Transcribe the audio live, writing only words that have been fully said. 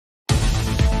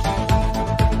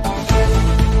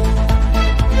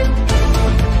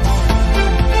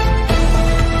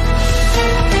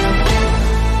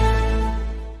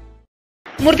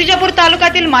मूर्तिजापूर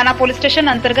तालुक्यातील माना police station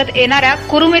अंतर्गत येणाऱ्या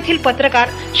कुरुम येथील पत्रकार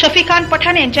शफीखान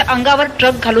पठाण यांच्या अंगावर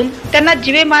ट्रक घालून त्यांना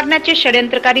जीवे मारण्याचे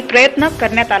षडयंत्रकारी प्रयत्न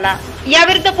करण्यात आला।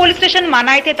 याविरुद्ध पोलीस स्टेशन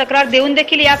माना येथे तक्रार देऊन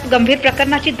देखील या गंभीर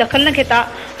प्रकरणाची दखल न घेता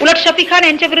उलट शफीखान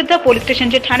यांच्या विरुद्ध पोलीस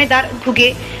स्टेशनचे ठाणेदार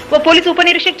घुगे व पोलीस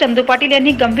उपनिरीक्षक चंदू पाटील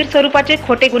यांनी गंभीर स्वरूपाचे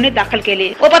खोटे गुन्हे दाखल केले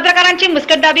व पत्रकारांची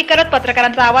मुस्कटदाबी करत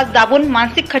पत्रकारांचा आवाज दाबून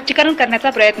मानसिक खच्चीकरण करण्याचा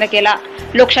प्रयत्न केला।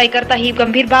 लोकशाही करता ही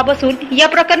गंभीर बाब असून या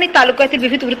प्रकरणी तालुक्यातील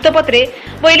विविध वृत्तपत्रे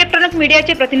व इलेक्ट्रॉनिक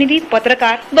मीडियाचे प्रतिनिधी,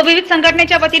 पत्रकार व विविध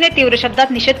संघटनेच्या वतीने तीव्र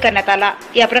शब्दात निषेध करण्यात आला।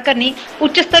 या प्रकरणी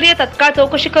उच्चस्तरीय तत्काळ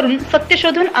चौकशी करून सत्य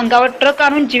शोधून अंगावर ट्रक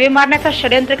आणून जीवे मारण्याचा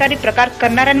षडयंत्रकारी प्रकार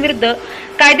करणाऱ्यांविरुद्ध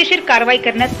कायदेशीर कारवाई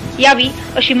करण्यात यावी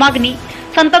अशी मागणी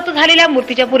संतप्त झालेल्या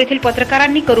मूर्तिजापूर येथील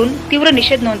पत्रकारांनी करून तीव्र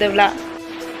निषेध नोंदवला।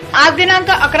 आज दिनांक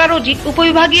 11 रोजी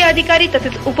उपविभागीय अधिकारी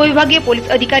तसेच उपविभागीय पोलीस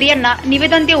अधिकारी यांना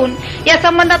निवेदन देऊन या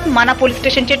संबंधात माना पोलीस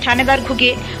स्टेशनचे ठाणेदार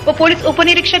घुगे व पोलीस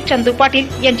उपनिरीक्षक चंदू पाटील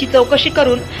यांची चौकशी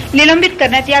करून निलंबित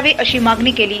करण्यात यावे अशी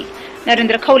मागणी केली।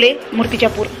 नरेंद्र खवले,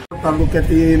 मूर्तिजापूर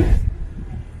तालुक्यातील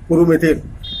कुरुम येथील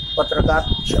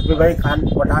पत्रकार शफीखान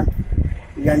पठाण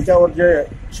यांच्यावर जे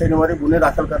शनिवारी गुन्हे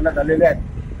दाखल करण्यात आलेले आहेत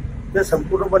ते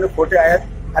संपूर्णपणे खोटे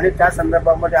आहेत आणि त्या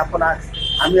संदर्भामध्ये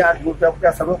आम्ही आज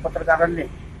मूर्तिजापूरच्या सर्व पत्रकारांनी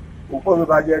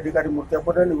उपविभागीय अधिकारी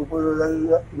मूर्तिजापूर आणि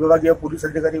उपविभागीय पोलीस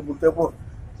अधिकारी मूर्तिजापूर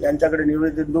यांच्याकडे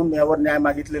निवेदन देऊन यावर न्याय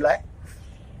मागितलेला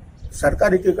आहे।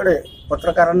 सरकार एकीकडे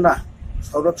पत्रकारांना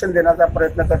संरक्षण देण्याचा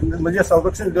प्रयत्न करणे म्हणजे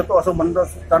संरक्षण देतो असं म्हणत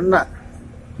असताना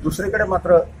दुसरीकडे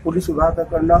मात्र पोलीस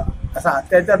विभागाकडनं असा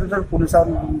अत्याचार जर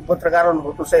पत्रकारांवर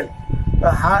होत असेल तर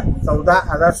हा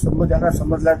 14,000 ज्यांना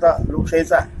समजल्याचा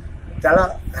लोकशाहीचा त्याला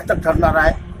घातक ठरणार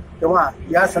आहे। तेव्हा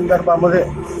या संदर्भामध्ये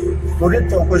त्वरित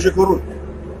चौकशी करून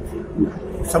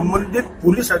संबंधित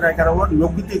पोलीस अधिकाऱ्यांवर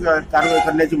योग्य ती कारवाई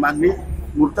करण्याची मागणी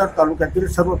मूर्तिजापूर तालुक्यातील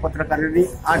सर्व पत्रकारांनी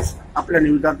आज आपल्या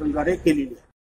निवेदनाद्वारे केलेली आहे।